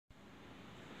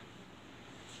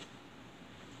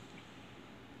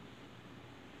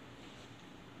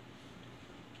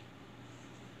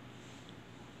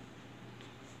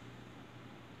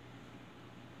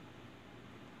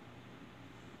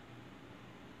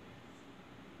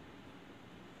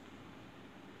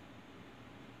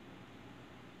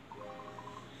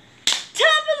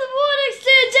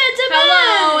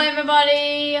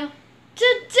everybody.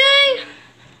 Today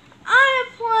I am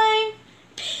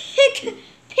playing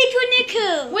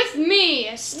pikuniku With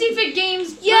me, Stephen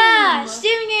Games Boom. Yeah,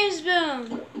 Stephen Games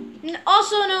Boom,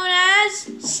 also known as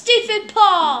Stephen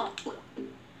Paul.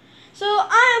 So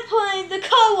I am playing the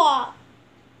co-op.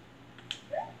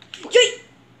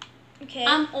 Okay.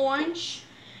 I'm orange.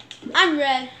 I'm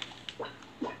red.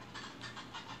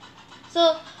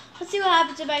 So let's see what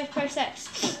happens if I press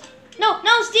X. No,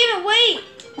 Steven, wait!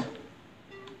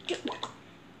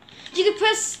 You can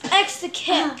press X to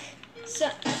kick. So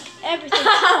everything.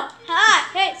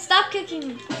 Hi, hey, stop kicking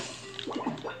me.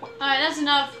 Alright, that's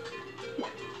enough.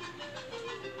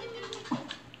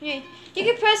 Okay, you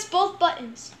can press both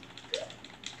buttons.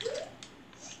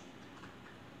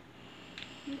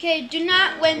 Okay, do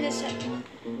not win this.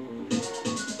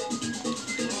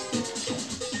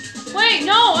 Wait,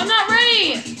 no, I'm not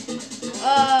ready.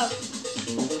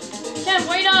 Ken,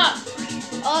 wait up.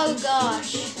 Oh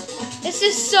gosh. This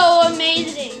is so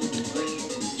amazing.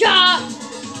 Yeah.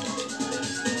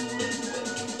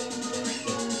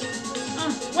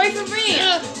 Wait for me.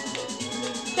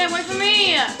 Ken, wait for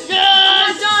me. Yes.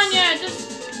 I'm not done yet.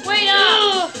 Just wait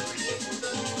up.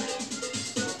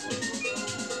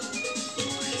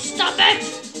 Stop it.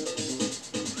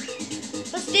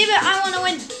 But Steven, I want to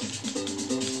win.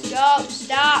 Go,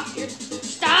 stop.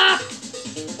 Stop.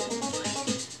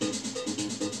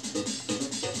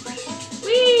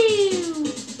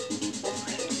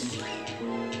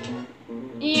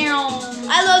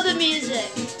 I love the music.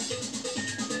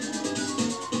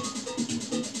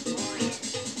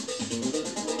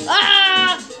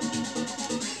 Ah!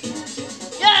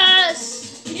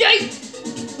 Yes! Yay!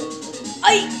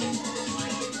 Ay!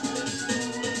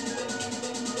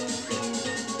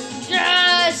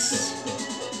 Yes!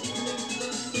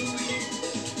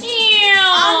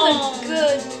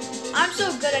 I'm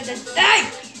so good at this thing!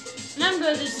 And I'm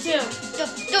good at this too. Go.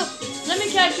 Let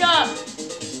me catch up.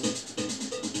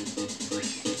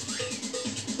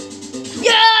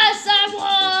 Yes, I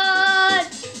won!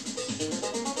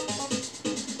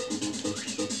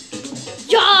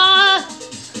 Yeah!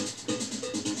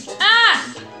 Ah!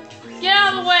 Get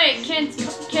out of the way,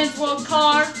 Ken's world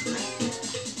car.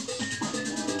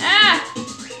 Ah!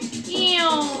 Ew.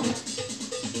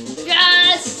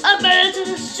 Yes! I made it to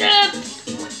the ship!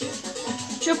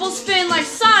 Triple spin like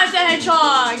Sonic the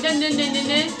Hedgehog. Dun dun dun dun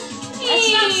dun.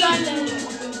 That's not Sonic the Hedgehog.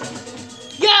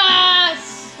 Yes!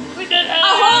 We did it!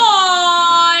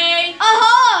 Ahoy!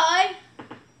 Ahoy!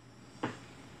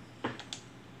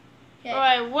 Okay.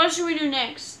 Alright, what should we do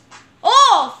next?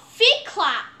 Oh! Feet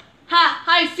clap! Ha!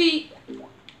 High feet.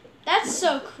 That's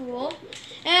so cool.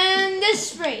 And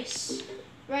this race.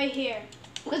 Right here.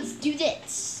 Let's do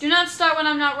this. Do not start when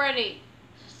I'm not ready.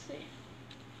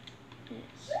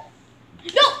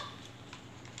 No!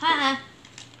 Haha.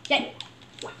 Okay.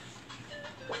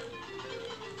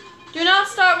 Do not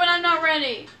start when I'm not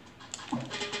ready.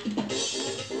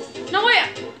 No, wait.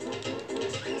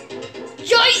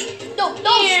 No,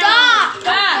 Yeah. stop!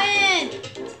 Ah.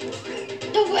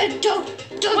 Don't win! Don't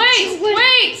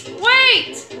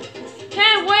Wait!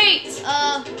 Can't wait.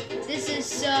 This is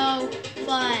so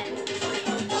fun.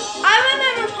 I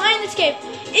remember playing this game.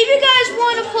 If you guys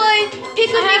want to play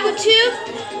pikuniku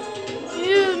 2,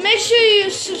 you make sure you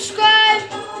subscribe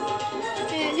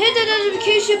and hit that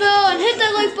notification bell and hit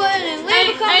that like button and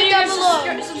leave a comment down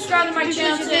below. Subscribe to my Which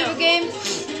channel is your favorite too. game.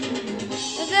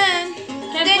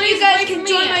 And then please you guys wait can for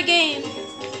join me. my game.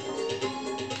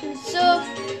 So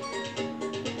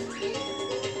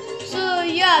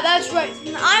yeah, that's right.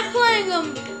 I'm playing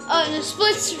in a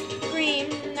split screen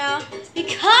now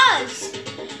because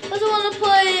I don't want to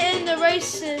play in the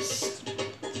races.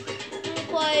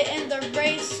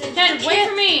 Ken, wait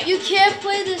for me. You can't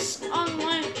play this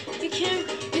online. You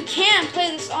can't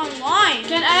play this online.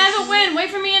 Ken, I have a win. Wait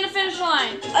for me in the finish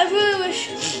line. I really wish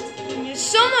there's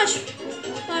so much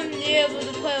fun to be able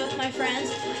to play with my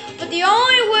friends. But the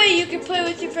only way you can play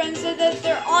with your friends is that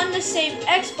they're on the same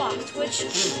Xbox, which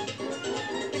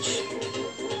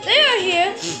they are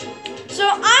here. So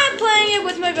I'm playing it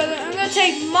with my brother. I'm gonna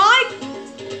take my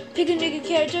pikuniku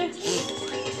character.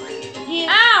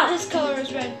 Ow! His color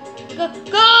is red. Go!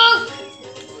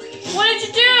 What did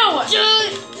you do?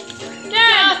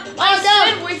 Ken, I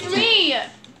said wait for me.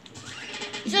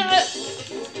 Yes!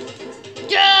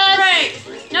 Great.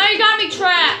 Now you got me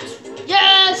trapped.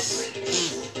 Yes!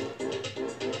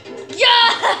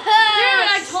 Yes! Dude,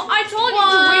 I told you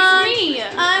to wait for me.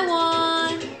 I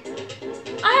won.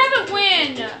 I haven't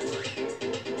win.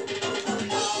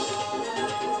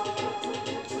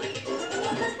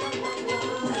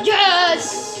 Yes!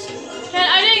 Ken,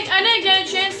 I didn't get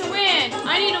a chance to win.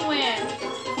 I need to win.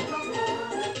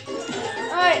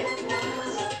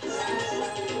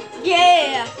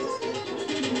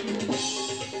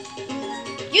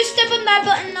 on that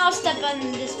button and I'll step on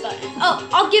this button. Oh,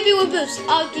 I'll give you a boost.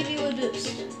 I'll give you a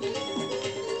boost.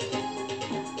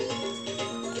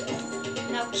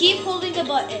 Now keep holding the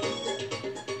button.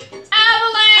 Avalanche!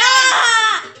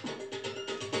 Ah!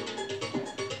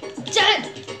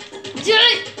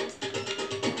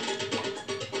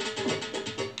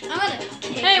 I'm gonna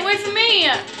kick Hey, it. wait for me!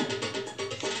 I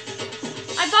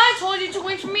thought I told you to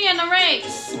wait for me in the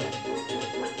race.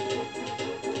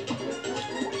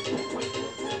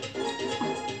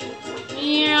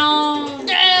 Yeah.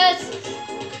 Yes!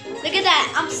 Look at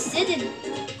that. I'm sitting.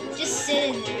 Just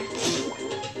sitting there.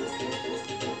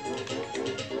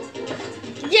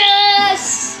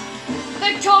 Yes!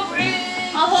 Victory!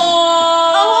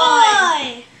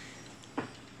 Ahoy!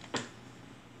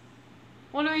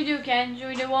 What do we do, Ken? Should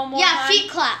we do one more Yeah, time? feet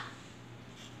clap.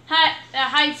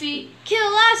 High feet. Okay,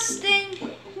 the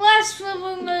last one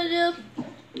we're gonna do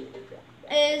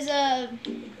is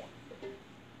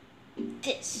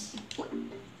this.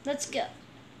 Let's go.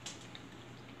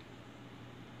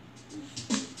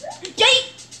 Yay!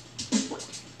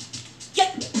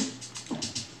 Yay!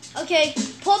 Okay,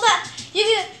 pull that. You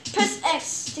can press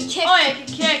X to kick. Oh, yeah, I can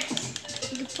kick.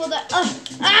 You can pull that.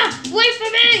 Wait for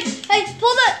me! Hey,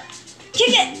 pull that. Kick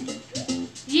it.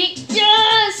 Yeet.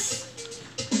 Yes!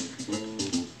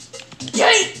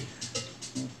 Yay!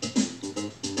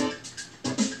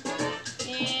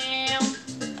 Yeah.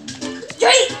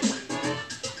 Yay!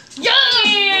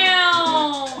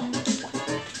 Yeah.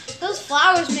 Those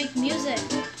flowers make music.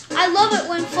 I love it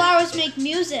when flowers make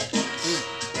music.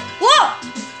 Whoa!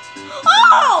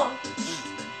 Oh!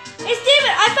 Hey,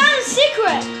 Steven, I found a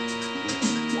secret.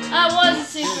 That was a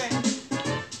secret.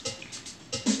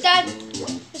 Dad,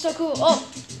 it's so cool. Oh.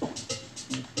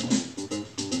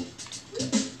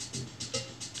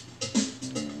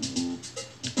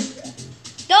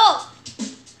 Go!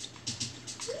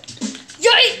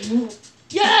 Yay!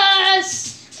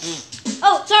 Yes!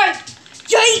 Oh, sorry.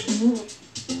 Yay!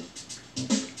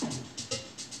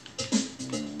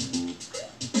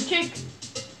 Kick.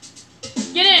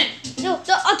 Get in. No,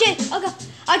 okay, I'll go.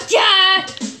 Okay!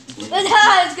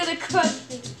 It's gonna crush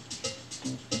me.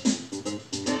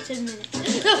 Just a minute.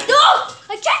 No!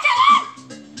 I can't get in!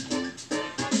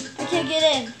 I can't get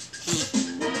in.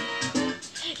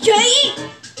 Yay!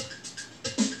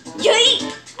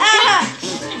 Yay! Ah!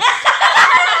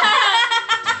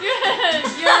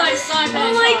 You're like Sonic.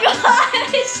 Oh my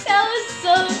gosh, that was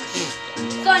so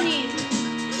funny.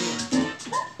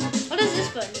 What does this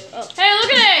button do? Oh. Hey,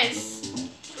 look at this.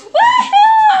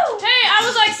 Woohoo! Hey, I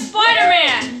was like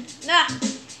Spider-Man. Nah.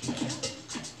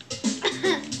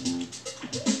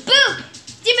 Boom!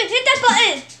 Steven, hit that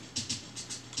button!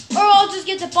 Or I'll just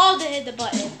get the ball to hit the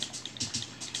button.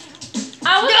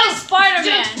 I was like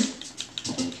Spider-Man.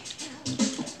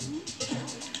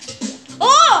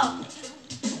 Oh!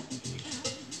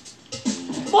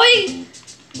 Boy!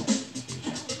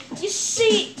 You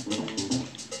see...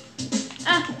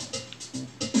 Ah.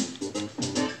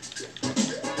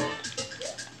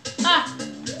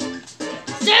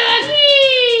 Steven!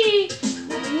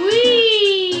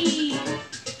 Wee!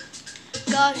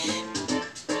 Gosh.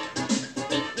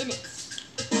 8 minutes.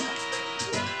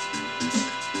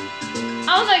 I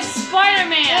was like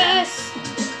Spider-Man. Yes!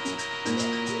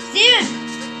 Steven!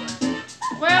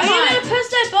 Where Are am you I? gonna press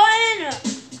that button?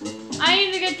 I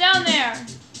need to get down there.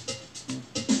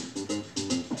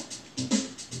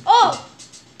 Oh!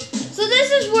 So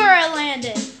this is where I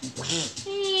landed.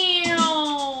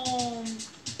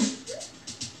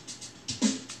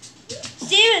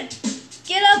 Steven,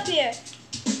 get up here.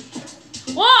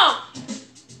 Whoa!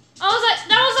 That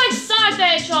was like Sonic the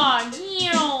Hedgehog.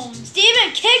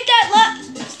 Steven, kick that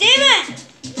Steven!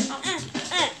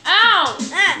 Ow!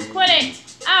 Quit it.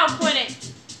 Ow, quit it.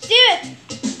 Steven,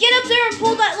 get up there and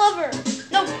pull that lever.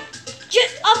 No,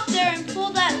 get up there and pull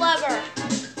that lever.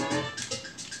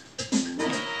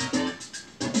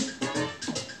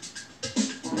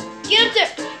 Get up there.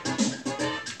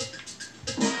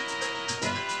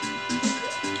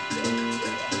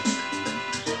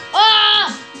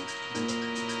 Ah!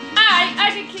 I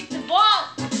can kick the ball.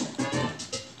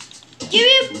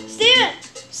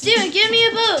 Steven, give me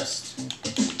a boost.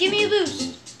 Give me a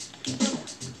boost.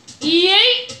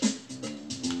 Yeet.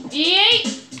 Yeet.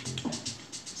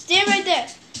 Stand right there.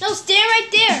 No, stand right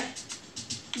there.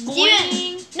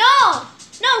 Boing. Steven,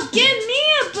 no, give me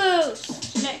a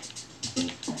boost. Okay.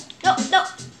 No.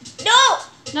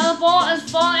 Now the ball is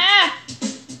falling.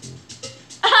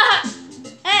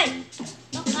 Hey,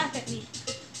 don't laugh at me.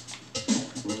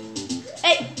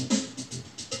 Hey.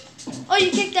 Oh,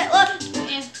 you kicked that left.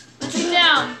 Yeah. Let's get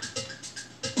down.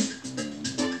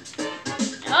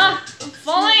 I'm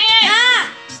falling in.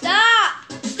 Stop.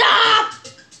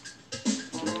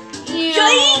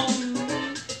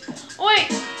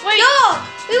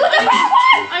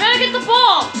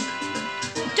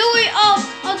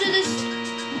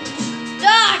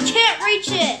 can't reach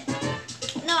it.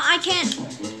 No, I can't.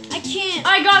 I can't.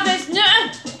 I got this. No.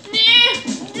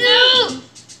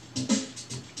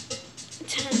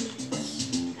 10 minutes.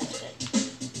 That's good.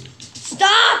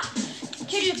 Stop!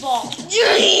 Kick the ball.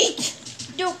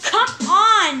 Yeet! Dude, come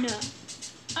on.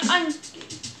 I'm.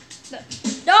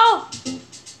 No.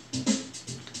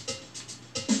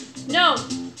 No.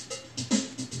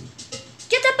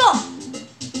 Get the ball.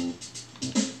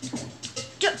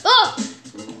 Oh!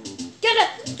 Get it.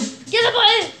 Get the ball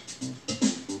in.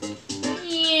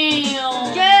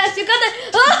 Yeah. Yes, you got it.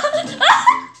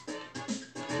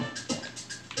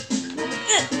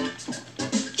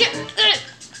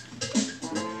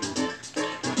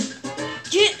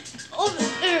 Get over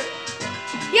there.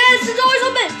 Yes, the door's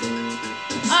open.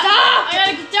 Stop! I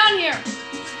gotta get down here.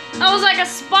 I was like a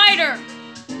spider.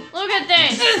 Look at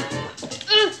this.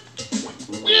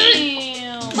 Ew.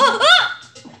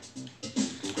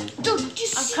 Dude,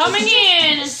 I'm coming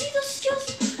in. See those skills?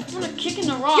 I'm gonna kick in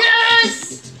the rock.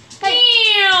 Yes! Hey.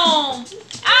 Ew.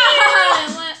 Ah! I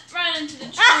went right into the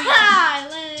tree. I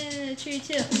landed in the tree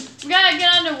too. We gotta get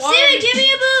underwater. Steven, give me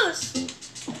a boost.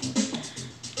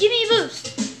 Give me a boost.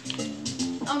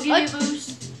 I'll give you a boost.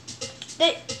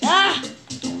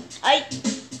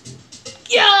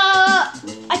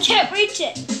 I can't reach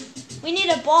it. We need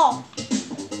a ball.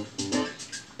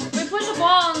 We push the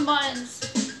ball on the buttons.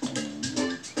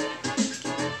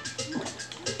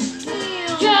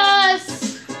 Ew. Yes.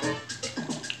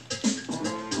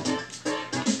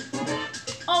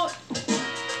 Oh.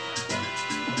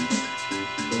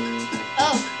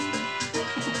 Oh.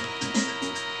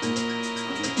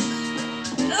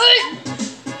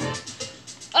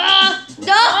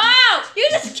 No. Wow. You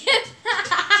just kidding.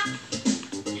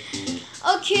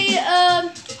 Okay,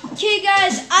 okay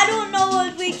guys, I don't know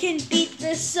if we can beat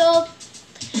this, so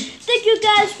thank you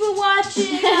guys for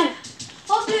watching.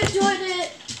 Hope you enjoyed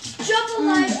it. Drop a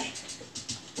like.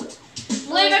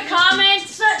 Leave a comment.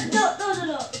 No.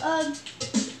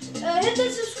 Hit the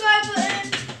subscribe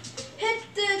button, hit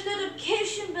the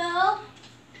notification bell,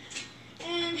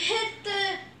 and hit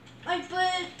the like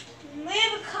button.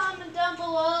 Leave a comment down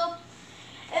below.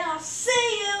 And I'll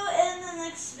see you in the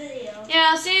next video. Yeah,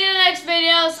 I'll see you in the next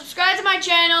video. Subscribe to my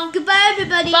channel. Goodbye,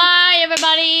 everybody. Bye.